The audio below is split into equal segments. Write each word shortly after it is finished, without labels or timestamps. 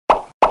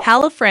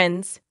Hello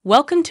friends,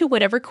 welcome to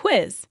Whatever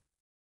Quiz.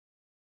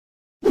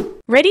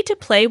 Ready to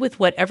play with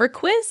Whatever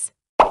Quiz?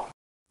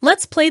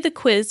 Let's play the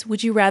quiz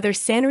Would You Rather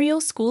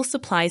Sanrio School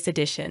Supplies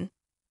Edition.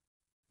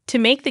 To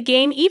make the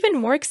game even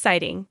more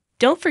exciting,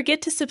 don't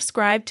forget to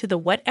subscribe to the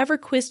Whatever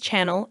Quiz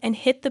channel and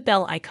hit the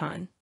bell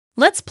icon.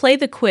 Let's play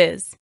the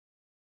quiz.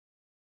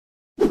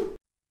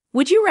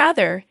 Would you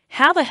rather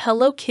have a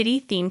Hello Kitty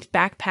themed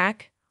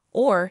backpack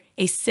or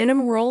a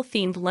cinnamon roll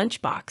themed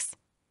lunchbox?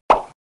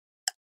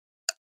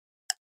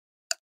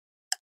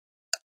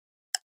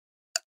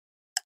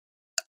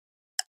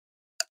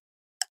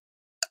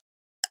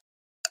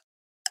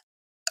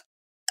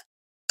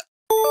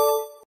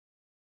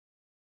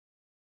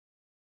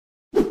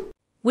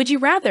 Would you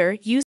rather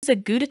use a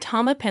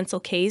Gudetama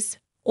pencil case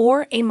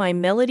or a My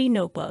Melody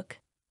notebook?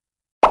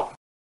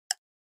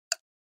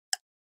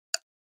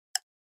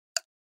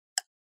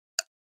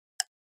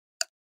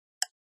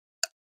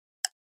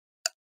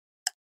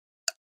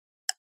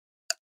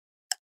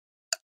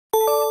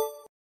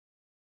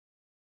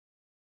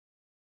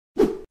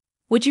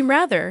 Would you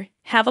rather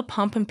have a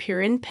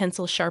Pompompurin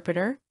pencil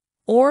sharpener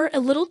or a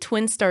little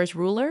Twin Stars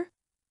ruler?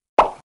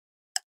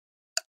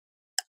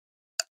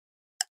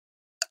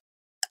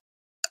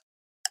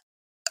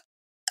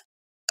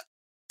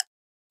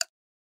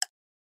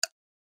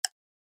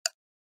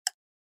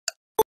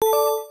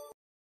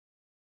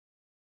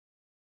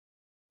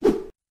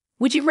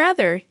 Would you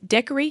rather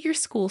decorate your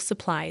school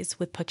supplies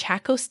with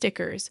Pachaco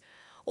stickers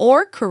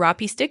or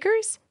Karapi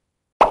stickers?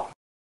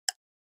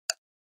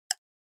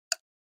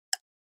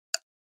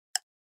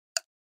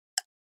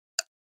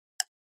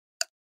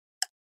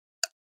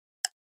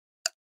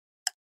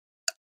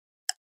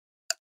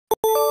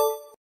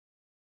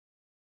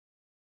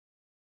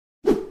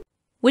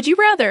 Would you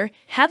rather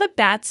have a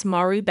Bats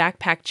Maru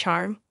backpack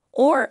charm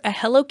or a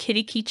Hello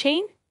Kitty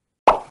keychain?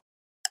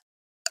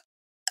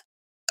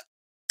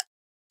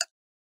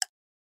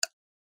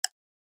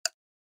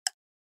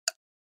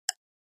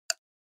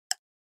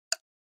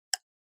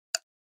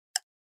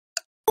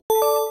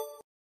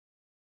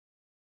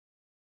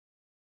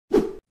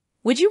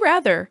 Would you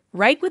rather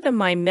write with a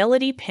My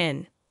Melody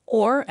pen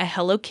or a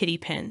Hello Kitty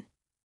pen?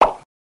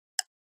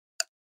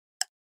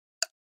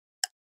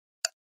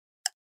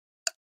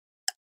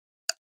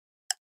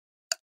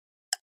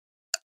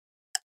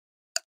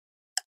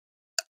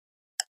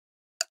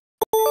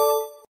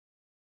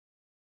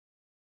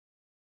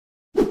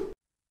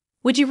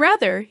 Would you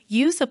rather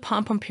use a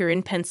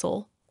Pompompurin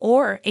pencil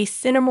or a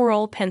cinnamon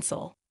roll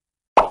pencil?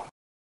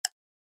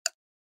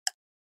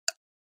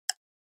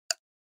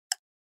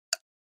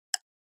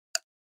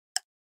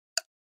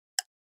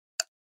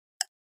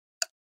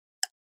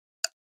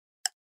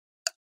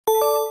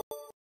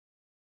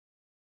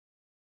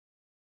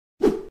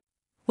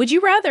 Would you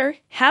rather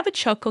have a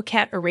Choco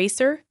Cat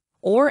eraser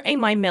or a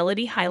My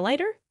Melody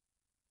highlighter?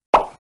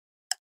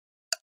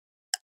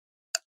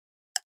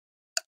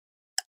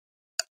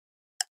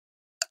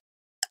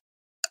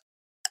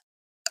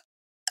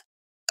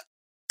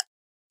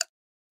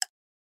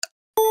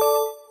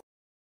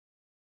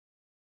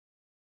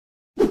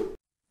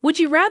 Would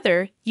you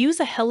rather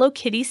use a Hello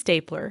Kitty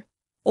stapler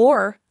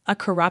or a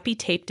Karapi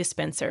tape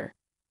dispenser?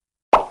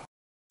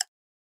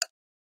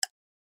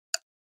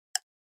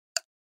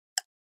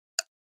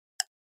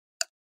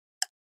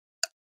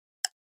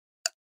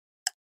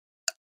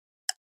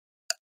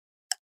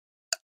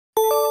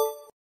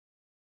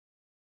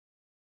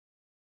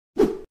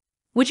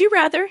 Would you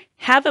rather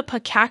have a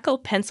Pachaco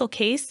pencil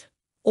case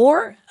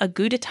or a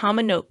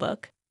Gudetama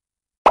notebook?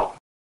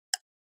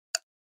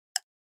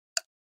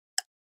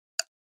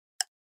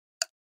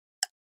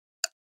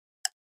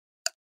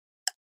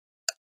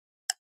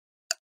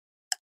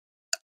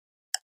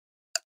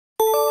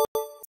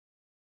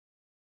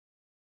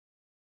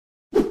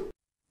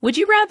 Would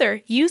you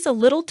rather use a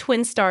little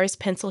Twin Stars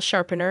pencil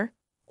sharpener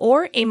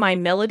or a My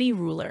Melody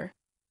ruler?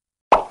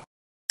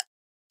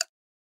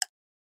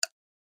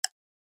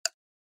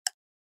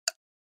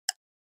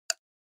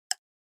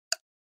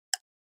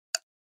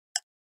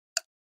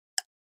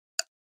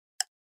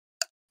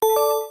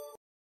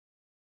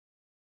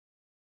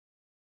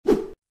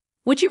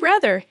 Would you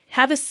rather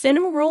have a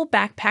cinnamon roll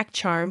backpack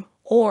charm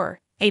or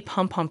a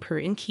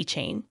Pompompurin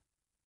keychain?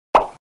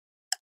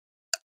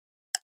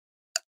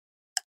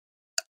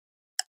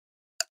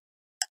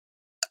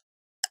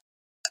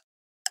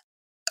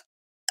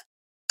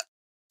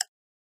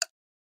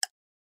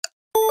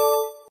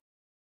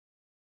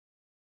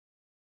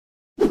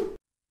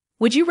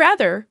 Would you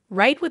rather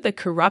write with a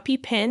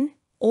Karapi pen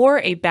or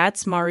a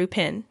Bats Maru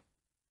pen?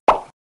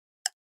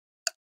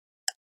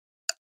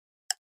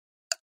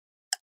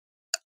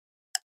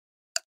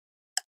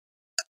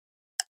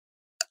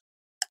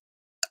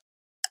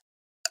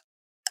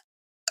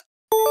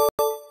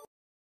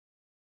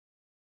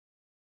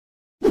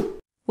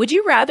 Would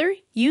you rather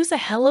use a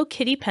Hello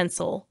Kitty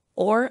pencil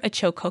or a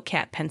Choco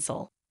Cat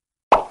pencil?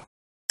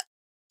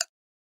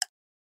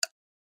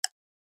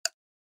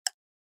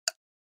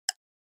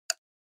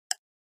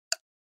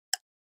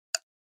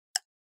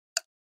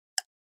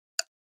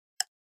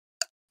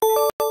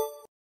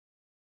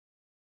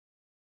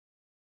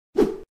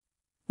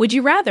 Would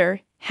you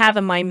rather have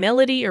a My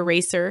Melody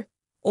eraser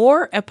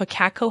or a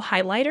Picasso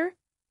highlighter?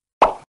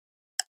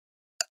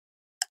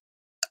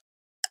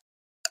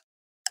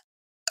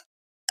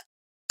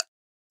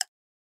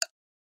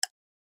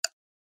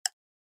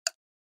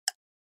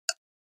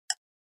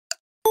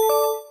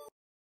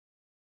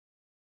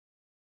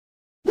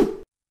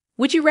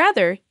 Would you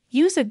rather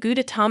use a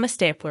Gudetama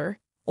stapler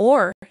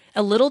or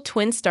a little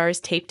Twin Stars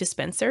tape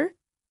dispenser?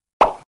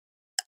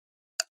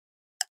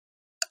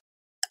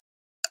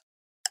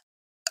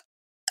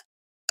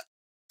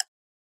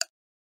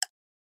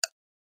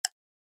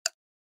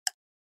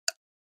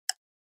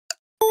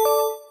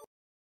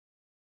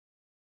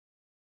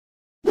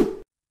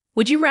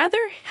 Would you rather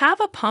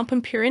have a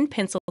Pompompurin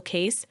pencil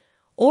case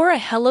or a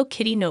Hello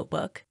Kitty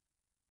notebook?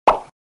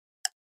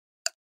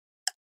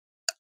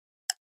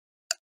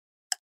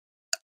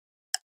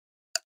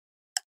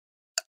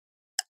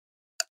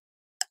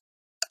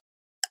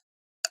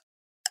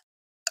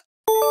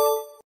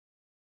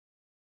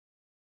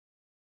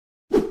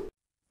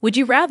 Would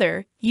you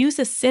rather use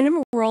a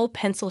cinnamon roll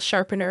pencil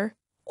sharpener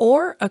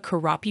or a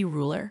Karapi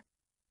ruler?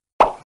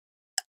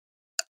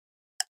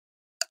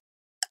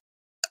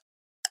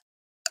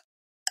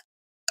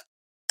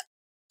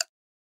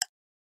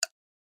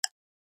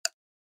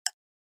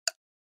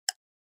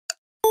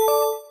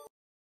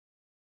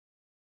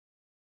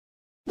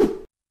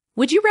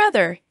 Would you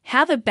rather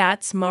have a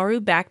Bats Maru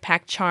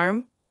backpack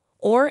charm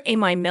or a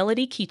My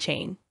Melody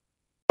keychain?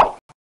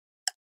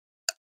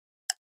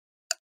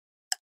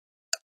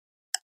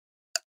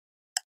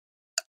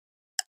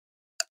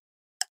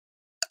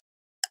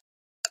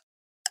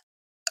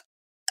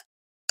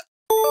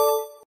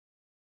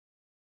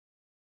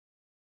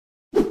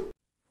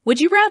 Would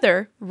you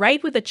rather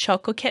write with a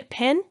Chococat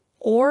pen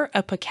or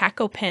a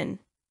Picasso pen?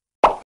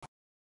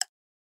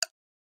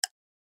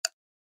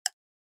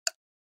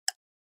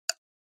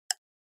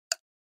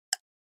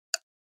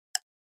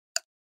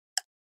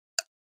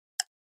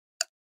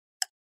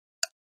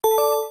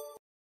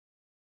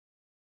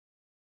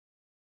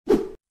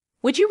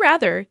 Would you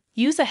rather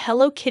use a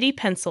Hello Kitty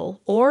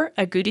pencil or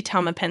a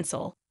Gudetama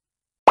pencil?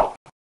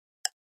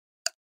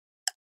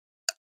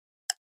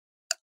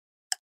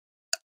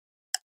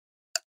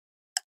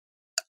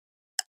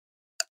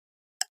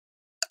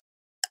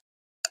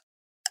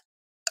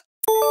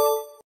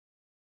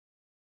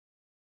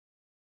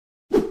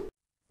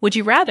 Would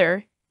you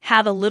rather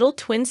have a little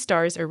Twin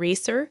Stars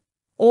eraser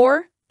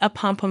or a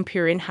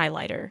Pompompurin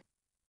highlighter?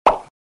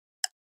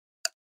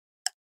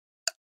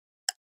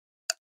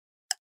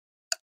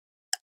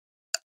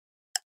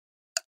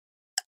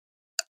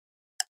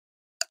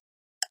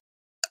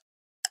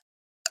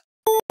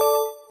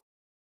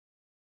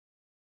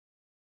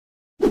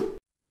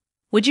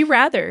 Would you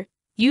rather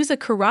use a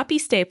Karapi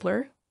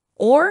stapler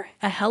or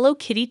a Hello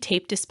Kitty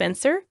tape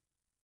dispenser?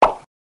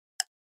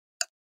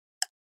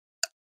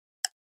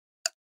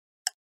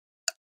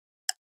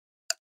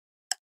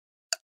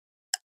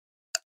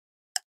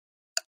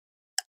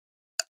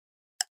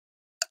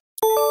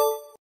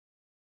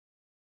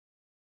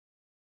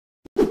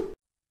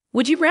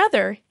 Would you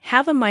rather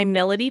have a My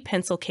Melody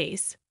pencil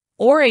case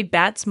or a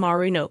Bats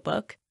Maru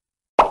notebook?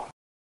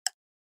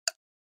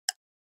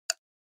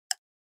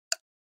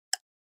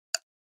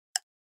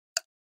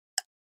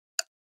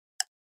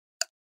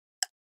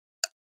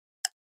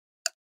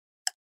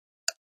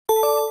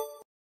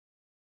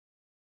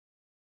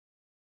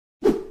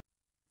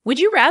 Would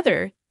you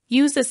rather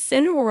use a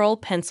cinnamon roll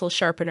pencil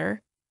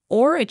sharpener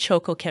or a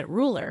Chococat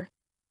ruler?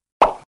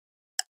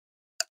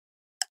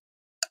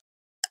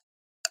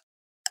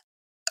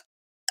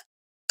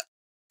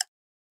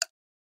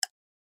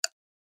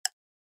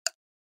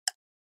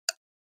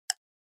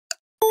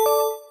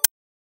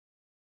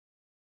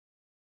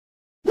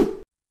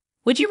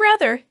 Would you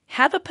rather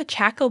have a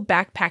Picasso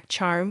backpack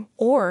charm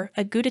or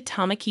a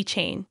Gudetama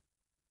keychain?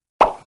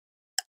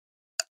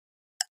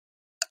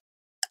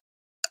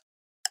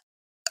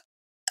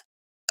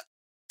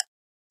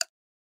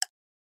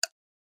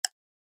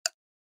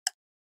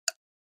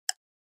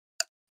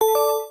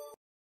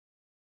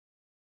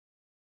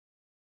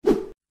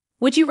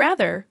 Would you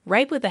rather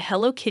write with a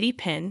Hello Kitty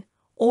pen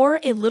or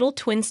a little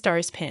Twin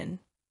Stars pen?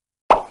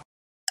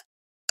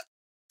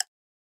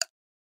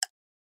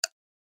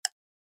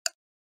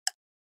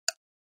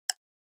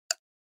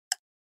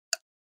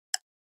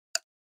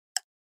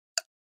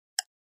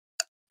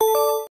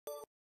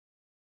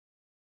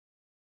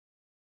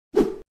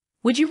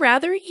 Would you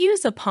rather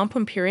use a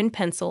Pompompurin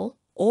pencil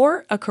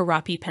or a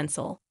Karapi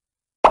pencil?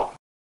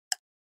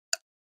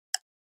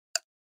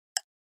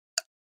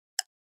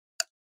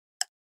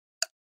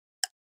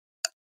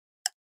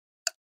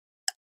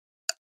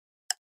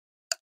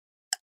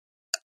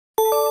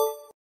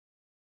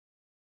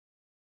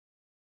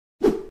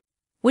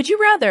 Would you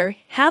rather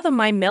have a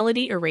My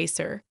Melody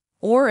eraser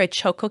or a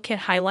Chococat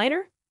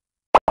highlighter?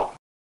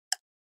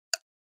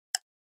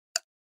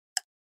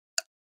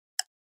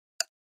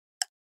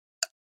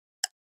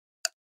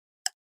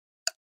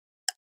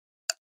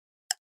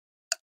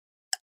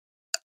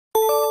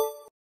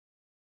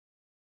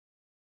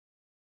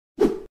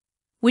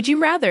 Would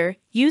you rather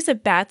use a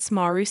Bats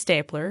Maru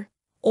stapler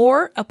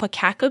or a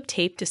Pakakub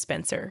tape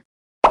dispenser?